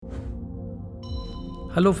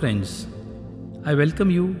Hello, friends. I welcome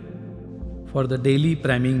you for the daily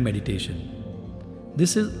priming meditation.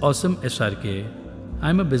 This is Awesome SRK.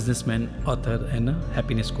 I'm a businessman, author, and a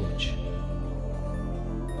happiness coach.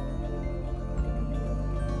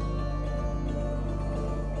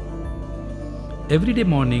 Every day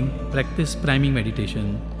morning, practice priming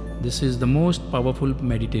meditation. This is the most powerful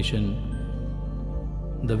meditation.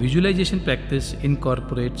 The visualization practice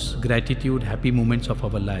incorporates gratitude, happy moments of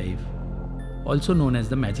our life, also known as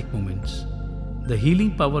the magic moments. The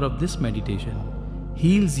healing power of this meditation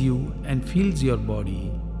heals you and fills your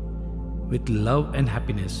body with love and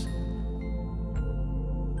happiness.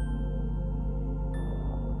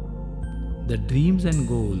 The dreams and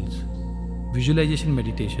goals, visualization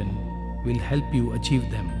meditation will help you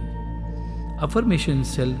achieve them.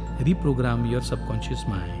 Affirmations shall reprogram your subconscious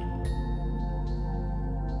mind.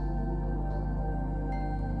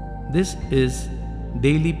 This is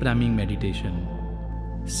daily priming meditation.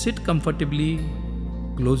 Sit comfortably,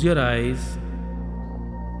 close your eyes.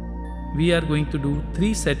 We are going to do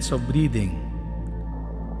 3 sets of breathing,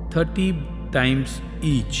 30 times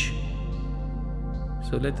each.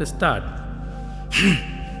 So let us start.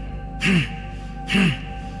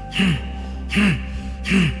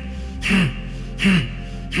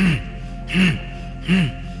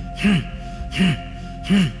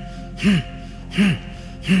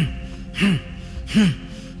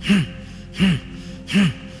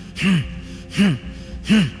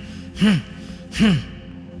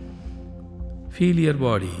 Feel your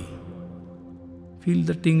body. Feel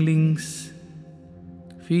the tinglings.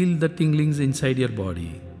 Feel the tinglings inside your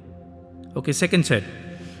body. Okay, second set.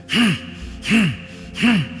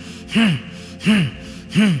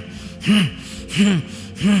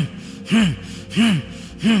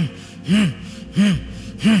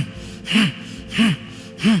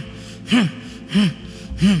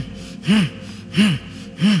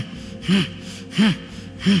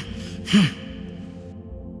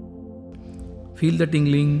 Feel the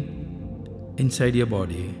tingling inside your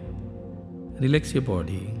body. Relax your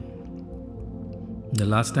body. The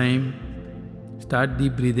last time, start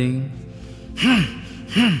deep breathing.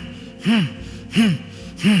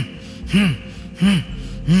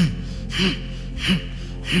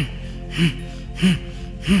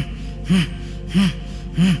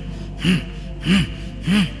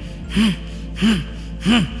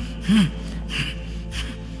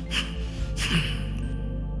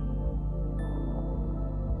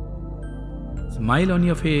 Smile on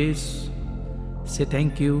your face. Say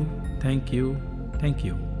thank you, thank you, thank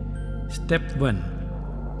you. Step 1.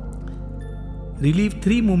 Relive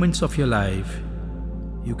 3 moments of your life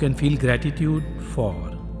you can feel gratitude for.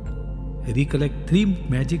 Recollect 3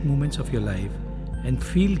 magic moments of your life and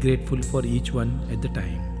feel grateful for each one at the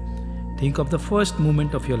time. Think of the first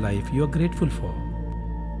moment of your life you are grateful for.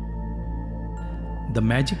 The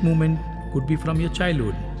magic moment could be from your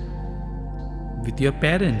childhood, with your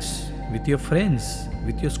parents, with your friends,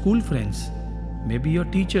 with your school friends, maybe your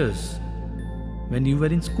teachers, when you were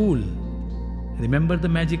in school. Remember the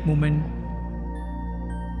magic moment.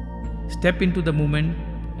 Step into the moment,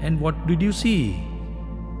 and what did you see?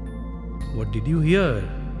 What did you hear?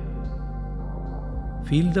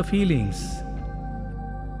 Feel the feelings.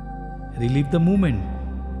 Relive the moment.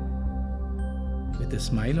 With a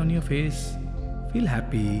smile on your face, feel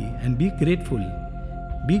happy and be grateful.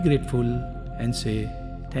 Be grateful and say,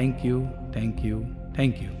 thank you, thank you,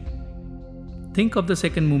 thank you. Think of the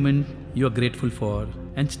second moment you are grateful for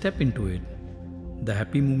and step into it. The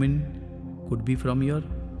happy moment could be from your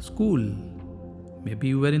school. Maybe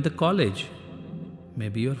you were in the college.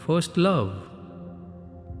 Maybe your first love.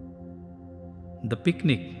 The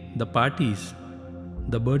picnic, the parties,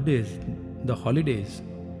 the birthdays, the holidays.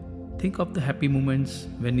 Think of the happy moments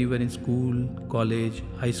when you were in school, college,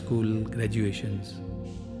 high school, graduations.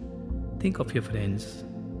 Think of your friends.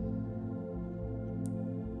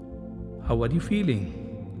 How are you feeling?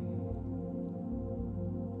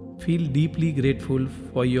 Feel deeply grateful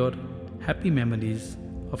for your happy memories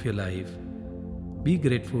of your life. Be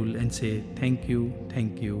grateful and say thank you,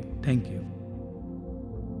 thank you, thank you.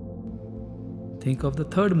 Think of the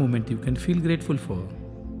third moment you can feel grateful for.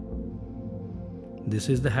 This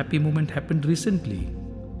is the happy moment happened recently.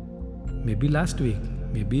 Maybe last week,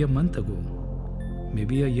 maybe a month ago,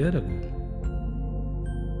 maybe a year ago.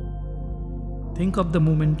 Think of the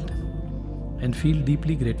moment and feel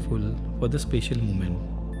deeply grateful for the special moment,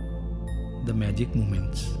 the magic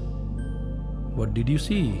moments. What did you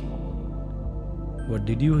see? What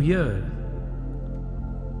did you hear?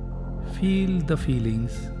 Feel the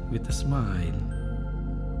feelings with a smile.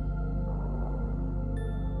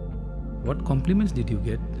 What compliments did you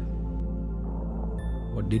get?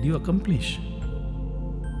 What did you accomplish?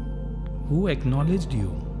 Who acknowledged you?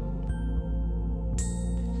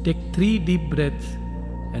 Take 3 deep breaths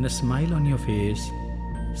and a smile on your face.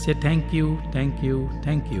 Say thank you, thank you,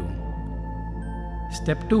 thank you.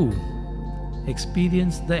 Step 2.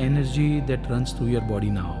 Experience the energy that runs through your body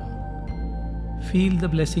now. Feel the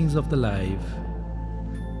blessings of the life.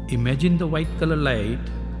 Imagine the white color light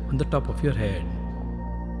on the top of your head.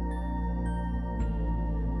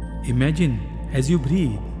 Imagine as you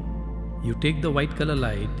breathe, you take the white color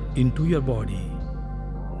light into your body.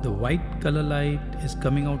 The white color light is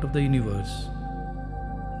coming out of the universe.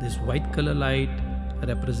 This white color light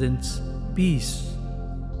represents peace,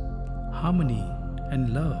 harmony,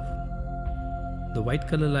 and love. The white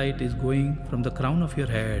color light is going from the crown of your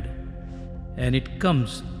head and it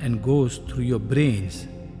comes and goes through your brains.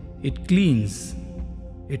 It cleans,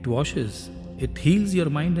 it washes, it heals your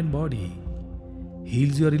mind and body,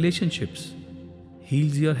 heals your relationships,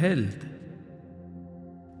 heals your health.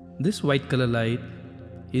 This white color light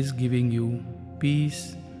is giving you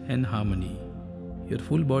peace and harmony. Your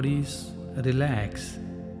full body is relaxed.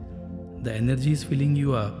 The energy is filling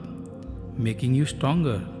you up, making you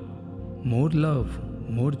stronger. More love,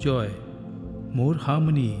 more joy, more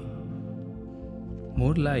harmony,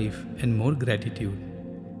 more life and more gratitude,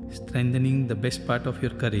 strengthening the best part of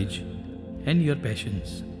your courage and your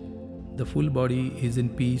passions. The full body is in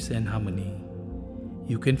peace and harmony.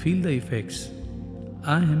 You can feel the effects.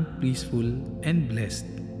 I am peaceful and blessed.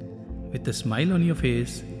 With a smile on your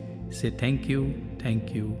face, say thank you,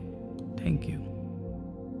 thank you, thank you.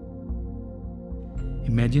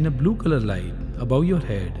 Imagine a blue color light above your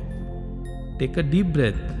head. Take a deep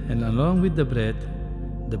breath and along with the breath,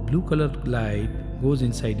 the blue color light goes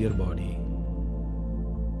inside your body.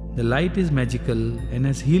 The light is magical and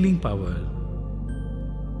has healing power.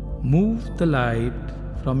 Move the light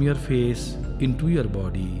from your face into your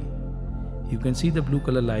body. You can see the blue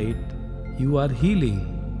color light. You are healing.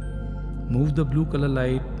 Move the blue color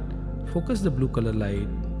light. Focus the blue color light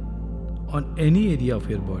on any area of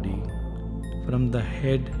your body. From the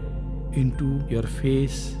head into your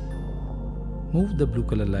face. Move the blue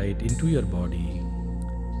color light into your body,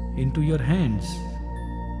 into your hands,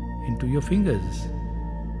 into your fingers,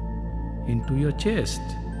 into your chest.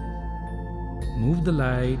 Move the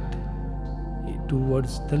light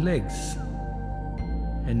towards the legs.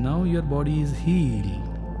 And now your body is healed.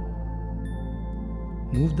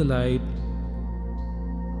 Move the light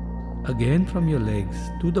again from your legs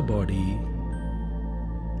to the body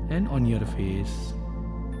and on your face.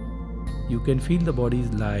 You can feel the body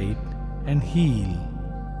is light and heal.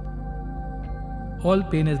 All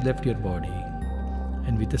pain has left your body.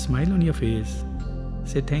 And with a smile on your face,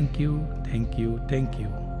 say thank you, thank you, thank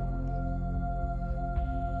you.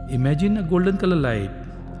 Imagine a golden color light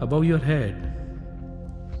above your head.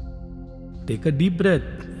 Take a deep breath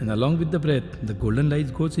and along with the breath, the golden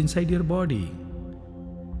light goes inside your body.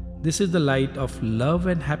 This is the light of love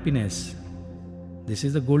and happiness. This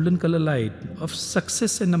is the golden color light of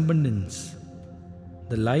success and abundance.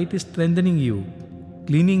 The light is strengthening you,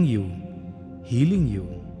 cleaning you, healing you.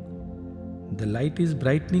 The light is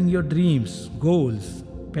brightening your dreams, goals,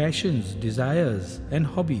 passions, desires, and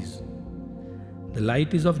hobbies. The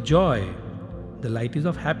light is of joy. The light is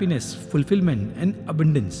of happiness, fulfillment, and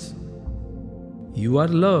abundance. You are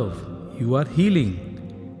love. You are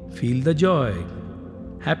healing. Feel the joy,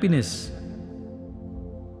 happiness.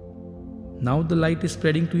 Now the light is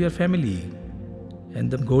spreading to your family,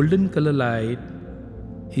 and the golden color light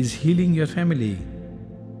is healing your family.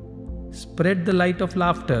 Spread the light of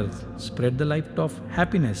laughter, spread the light of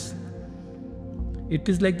happiness. It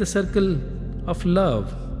is like the circle of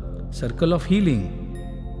love, circle of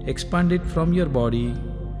healing. Expand it from your body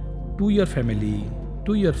to your family,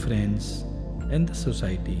 to your friends and the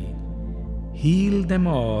society. Heal them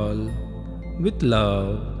all with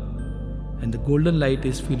love, and the golden light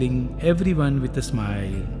is filling everyone with a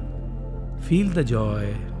smile. Feel the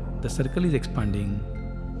joy, the circle is expanding.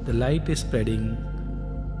 The light is spreading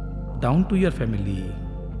down to your family,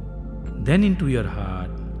 then into your heart.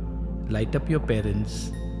 Light up your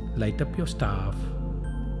parents, light up your staff,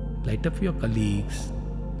 light up your colleagues,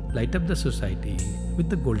 light up the society with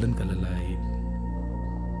the golden color light.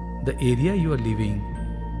 The area you are living,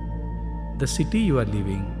 the city you are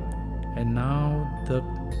living, and now the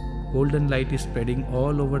golden light is spreading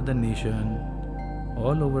all over the nation,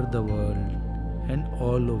 all over the world, and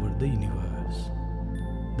all over the universe.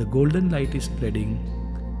 The golden light is spreading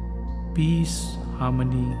peace,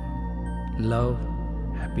 harmony, love,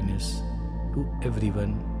 happiness to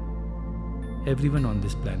everyone on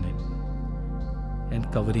this planet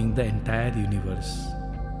and covering the entire universe.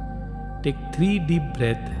 Take 3 deep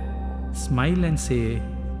breaths, smile and say,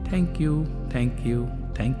 thank you, thank you,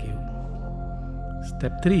 thank you.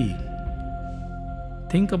 Step 3.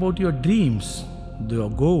 Think about your dreams, your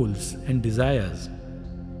goals and desires.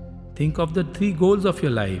 Think of the 3 goals of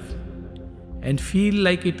your life and feel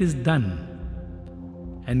like it is done.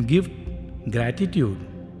 And give gratitude.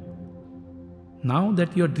 Now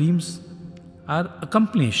that your dreams are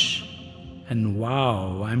accomplished, and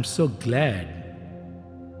wow, I'm so glad.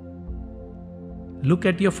 Look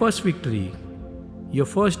at your first victory, your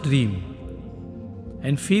first dream,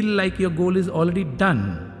 and feel like your goal is already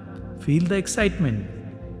done. Feel the excitement.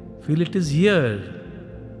 Feel it is here,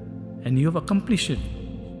 and you have accomplished it.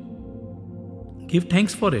 Give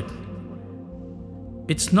thanks for it.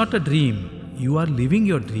 It's not a dream, you are living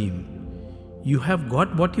your dream. You have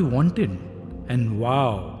got what you wanted, and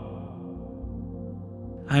wow,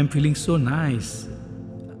 I am feeling so nice.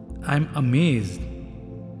 I am amazed.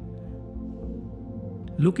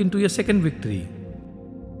 Look into your second victory.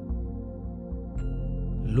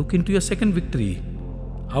 Look into your second victory,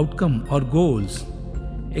 outcome or goals.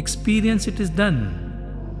 Experience it is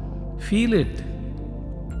done. Feel it.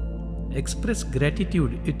 Express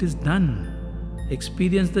gratitude, it is done.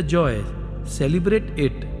 Experience the joy. Celebrate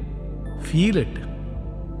it. Feel it.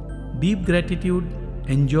 Deep gratitude,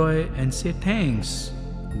 enjoy and say thanks.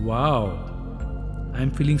 Wow, I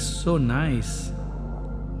am feeling so nice.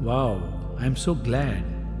 Wow, I am so glad.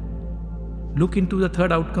 Look into the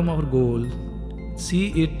third outcome or goal.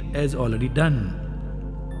 See it as already done.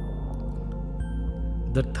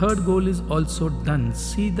 The third goal is also done.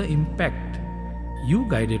 See the impact. You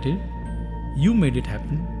guided it. You made it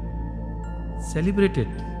happen. Celebrate it.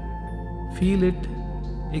 Feel it.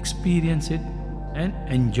 Experience it and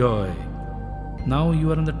enjoy. Now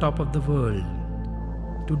you are on the top of the world.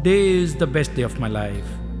 Today is the best day of my life.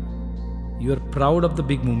 You are proud of the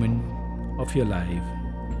big moment of your life.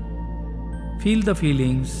 Feel the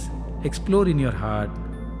feelings, explore in your heart,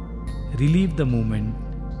 relive the moment.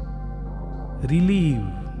 Relive.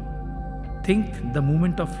 Think the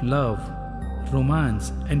moment of love,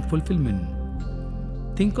 romance and fulfillment.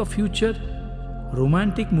 Think of future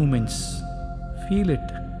romantic moments. Feel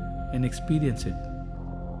it and experience it.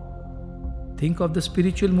 Think of the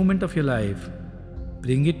spiritual moment of your life.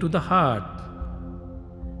 Bring it to the heart.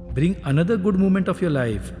 Bring another good moment of your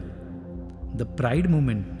life. The pride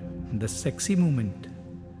moment, the sexy moment,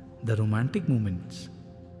 the romantic moments,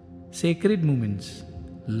 sacred moments,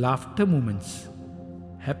 laughter moments,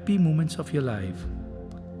 happy moments of your life.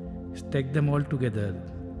 Stack them all together.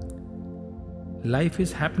 Life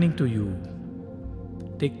is happening to you.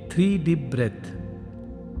 Take 3 deep breaths.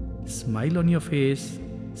 Smile on your face.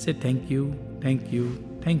 Say thank you, thank you,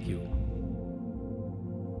 thank you.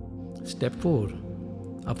 Step 4.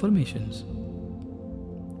 Affirmations.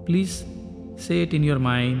 Please say it in your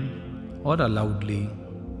mind or loudly.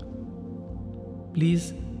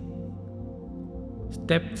 Please.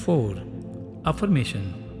 Step 4.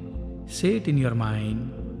 Affirmation. Say it in your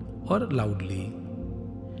mind or loudly.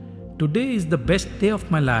 Today is the best day of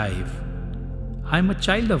my life. I am a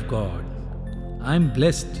child of God. I am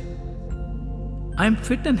blessed. I am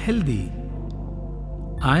fit and healthy.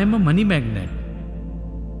 I am a money magnet.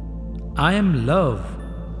 I am love.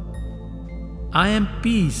 I am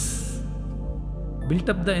peace. Build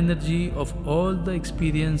up the energy of all the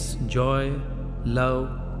experience, joy, love,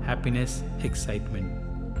 happiness, excitement.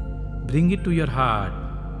 Bring it to your heart.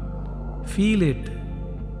 Feel it.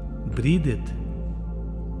 Breathe it.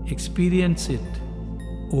 Experience it.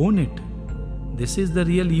 Own it. This is the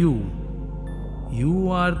real you. You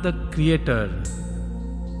are the creator.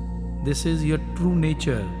 This is your true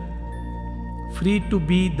nature. Free to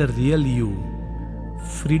be the real you.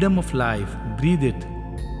 Freedom of life. Breathe it.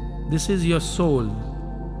 This is your soul.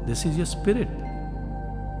 This is your spirit.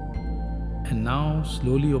 And now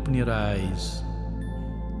slowly open your eyes.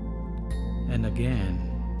 And again,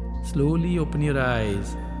 slowly open your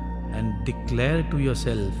eyes and declare to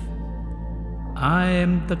yourself, I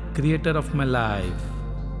am the creator of my life.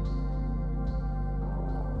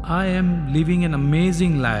 I am living an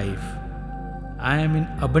amazing life. I am in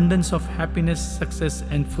abundance of happiness, success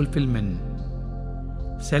and fulfillment.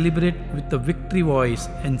 Celebrate with the victory voice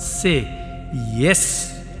and say,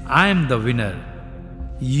 yes, I am the winner.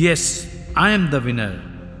 Yes, I am the winner.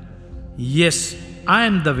 Yes, I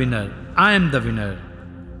am the winner. I am the winner.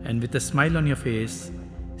 And with a smile on your face,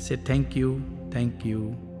 say thank you, thank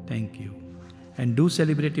you, thank you. And do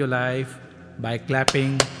celebrate your life by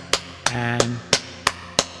clapping and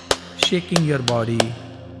shaking your body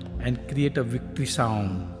and create a victory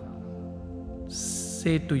sound.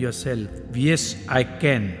 Say to yourself, yes, I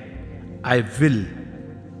can, I will,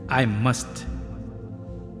 I must.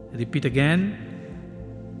 Repeat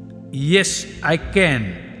again. Yes, I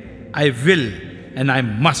can, I will, and I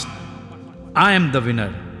must. I am the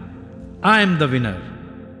winner. I am the winner.